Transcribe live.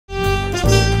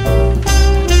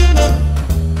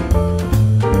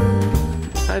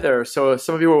there. So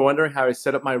some of you were wondering how I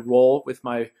set up my roll with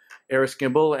my Arris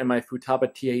gimbal and my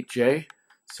Futaba T8J.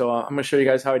 So I'm going to show you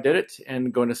guys how I did it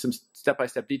and go into some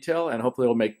step-by-step detail, and hopefully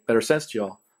it'll make better sense to you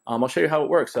all. I'll show you how it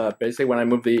works. Basically, when I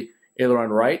move the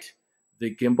aileron right,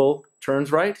 the gimbal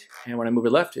turns right, and when I move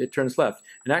it left, it turns left.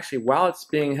 And actually, while it's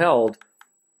being held,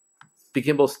 the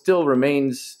gimbal still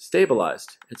remains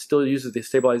stabilized. It still uses the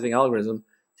stabilizing algorithm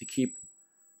to keep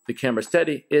the camera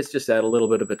steady. It's just at a little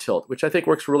bit of a tilt, which I think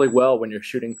works really well when you're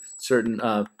shooting certain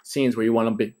scenes where you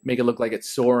want to make it look like it's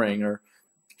soaring, or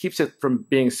keeps it from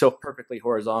being so perfectly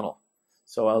horizontal.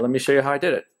 So let me show you how I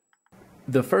did it.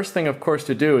 The first thing, of course,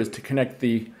 to do is to connect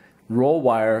the roll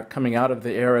wire coming out of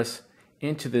the Arris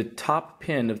into the top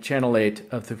pin of channel 8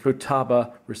 of the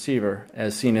Futaba receiver,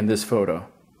 as seen in this photo.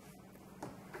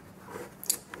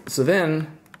 So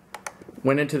then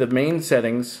went into the main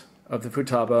settings of the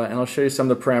Futaba, and I'll show you some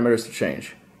of the parameters to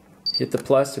change. Hit the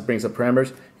plus, it brings up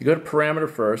parameters. You go to parameter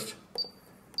first,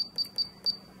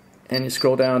 and you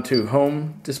scroll down to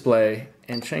home display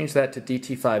and change that to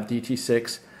DT5,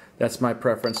 DT6. That's my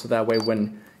preference, so that way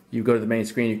when you go to the main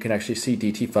screen you can actually see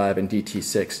DT5 and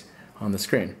DT6 on the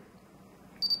screen.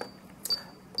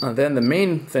 Then the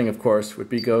main thing, of course, would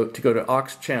be to go to aux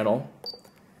channel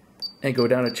and go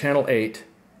down to channel 8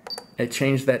 and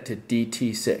change that to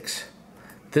DT6.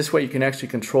 This way you can actually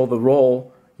control the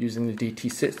roll using the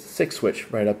DT6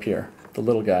 switch right up here, the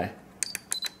little guy.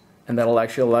 And that'll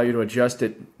actually allow you to adjust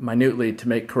it minutely to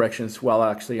make corrections while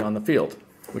actually on the field,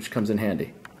 which comes in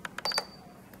handy.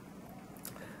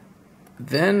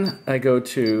 Then I go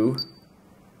to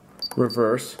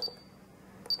reverse,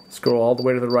 scroll all the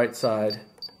way to the right side,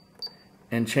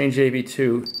 and change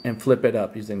AV2 and flip it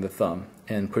up using the thumb,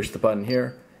 and push the button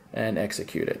here and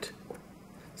execute it.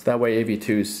 So that way AV2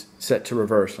 is set to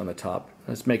reverse on the top.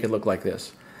 Let's make it look like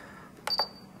this.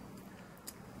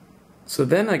 So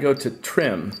then I go to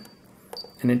trim,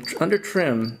 and under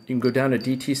trim you can go down to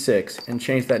DT6 and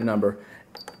change that number.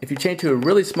 If you change to a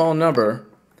really small number,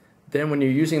 then when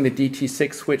you're using the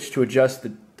DT6 switch to adjust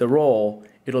the roll,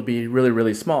 it'll be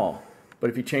really small. But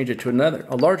if you change it to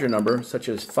a larger number, such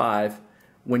as 5,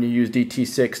 when you use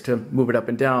DT6 to move it up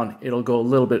and down, it'll go a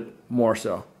little bit more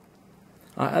so.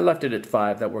 I left it at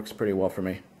 5. That works pretty well for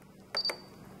me.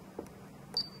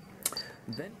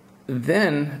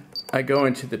 Then I go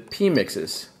into the P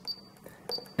mixes,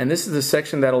 and this is the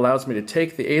section that allows me to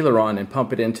take the aileron and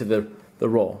pump it into the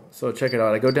roll. So check it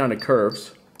out. I go down to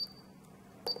curves,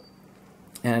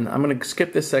 and I'm going to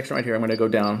skip this section right here. I'm going to go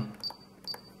down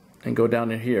and go down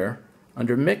to here.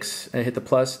 Under mix, I hit the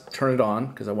plus, turn it on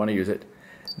because I want to use it.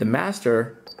 The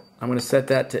master, I'm going to set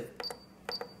that to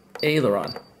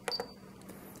aileron.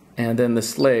 And then the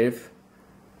slave,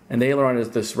 and the aileron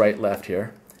is this right left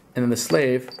here. And then the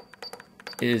slave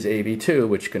is AV2,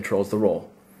 which controls the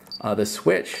roll. The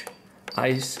switch,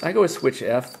 I go with switch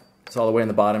F. It's all the way in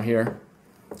the bottom here.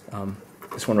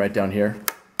 This one right down here.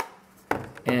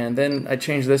 And then I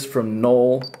change this from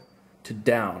null to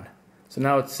down. So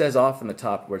now it says off in the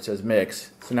top where it says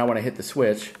mix. So now when I hit the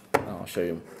switch, I'll show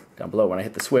you down below, when I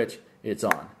hit the switch, it's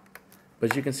on.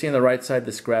 But as you can see on the right side,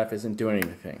 this graph isn't doing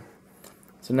anything.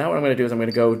 So now what I'm going to do is I'm going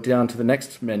to go down to the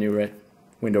next menu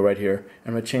window right here, and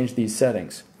I'm going to change these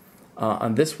settings.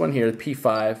 On this one here, the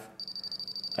P5,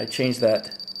 I change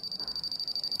that.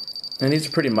 And these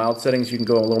are pretty mild settings. You can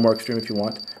go a little more extreme if you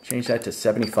want. Change that to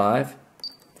 75.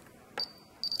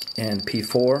 And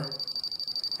P4,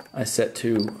 I set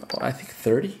to, I think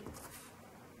 30.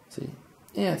 Let's see,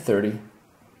 yeah, 30.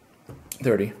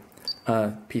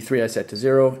 P3 I set to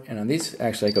 0, and on these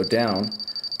actually I go down.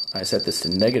 I set this to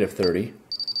 -30.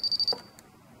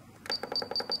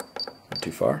 Not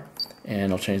too far.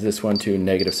 And I'll change this one to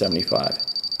 -75.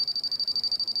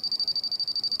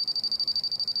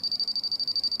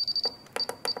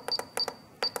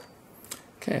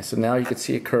 Okay, so now you can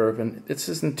see a curve, and this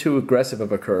isn't too aggressive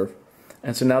of a curve.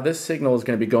 And so now this signal is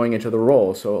going to be going into the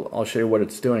roll, so I'll show you what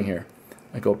it's doing here.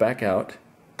 I go back out,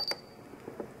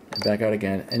 and back out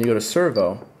again, and you go to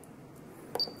servo,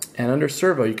 and under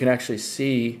servo you can actually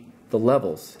see the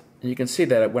levels. And you can see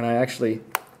that when I actually,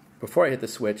 before I hit the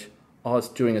switch, all it's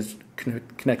doing is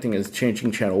connecting is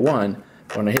changing channel 1.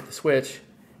 When I hit the switch,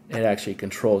 it actually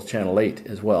controls channel 8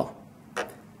 as well.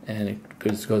 And it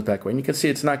goes back away. And you can see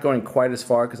it's not going quite as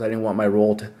far because I didn't want my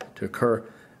roll to occur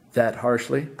that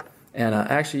harshly. And I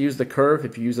actually use the curve.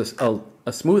 If you use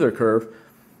a smoother curve,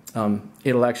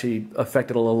 it'll actually affect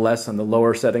it a little less on the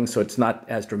lower settings, so it's not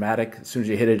as dramatic. As soon as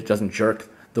you hit it, it doesn't jerk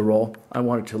the roll. I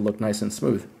want it to look nice and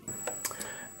smooth.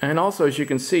 And also, as you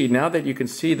can see, now that you can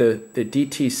see the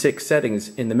DT6 settings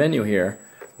in the menu here,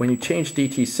 when you change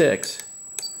DT6,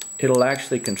 it'll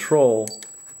actually control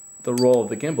the roll of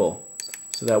the gimbal,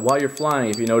 so that while you're flying,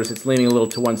 if you notice it's leaning a little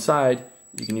to one side,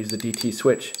 you can use the DT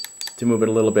switch to move it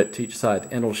a little bit to each side,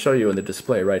 and it'll show you in the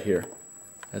display right here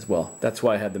as well. That's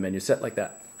why I have the menu set like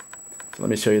that. So let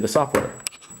me show you the software.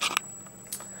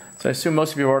 So I assume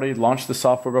most of you have already launched the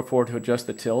software before to adjust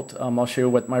the tilt. I'll show you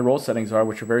what my roll settings are,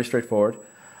 which are very straightforward.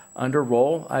 Under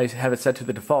roll, I have it set to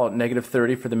the default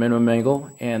 -30 for the minimum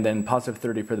angle and then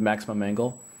 +30 for the maximum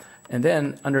angle. And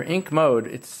then under ink mode,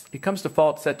 it comes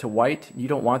default set to white. You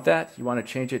don't want that. You want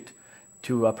to change it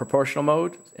to proportional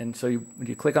mode. And so when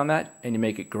you click on that and you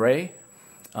make it gray,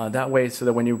 that way so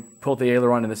that when you pull the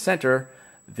aileron in the center,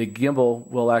 the gimbal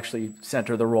will actually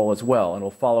center the roll as well, and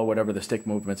it'll follow whatever the stick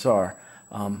movements are.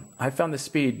 I found the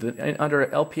speed, under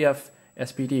LPF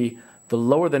SPD, the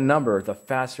lower the number, the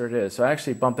faster it is. So I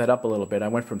actually bumped that up a little bit. I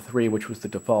went from 3, which was the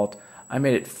default. I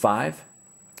made it 5.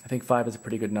 I think 5 is a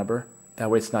pretty good number. That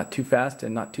way it's not too fast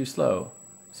and not too slow.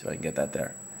 See if I can get that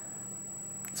there.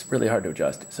 It's really hard to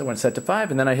adjust. So I went set to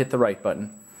 5, and then I hit the right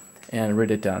button and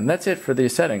read it down. And that's it for the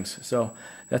settings. So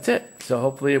that's it. So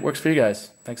hopefully it works for you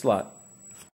guys. Thanks a lot.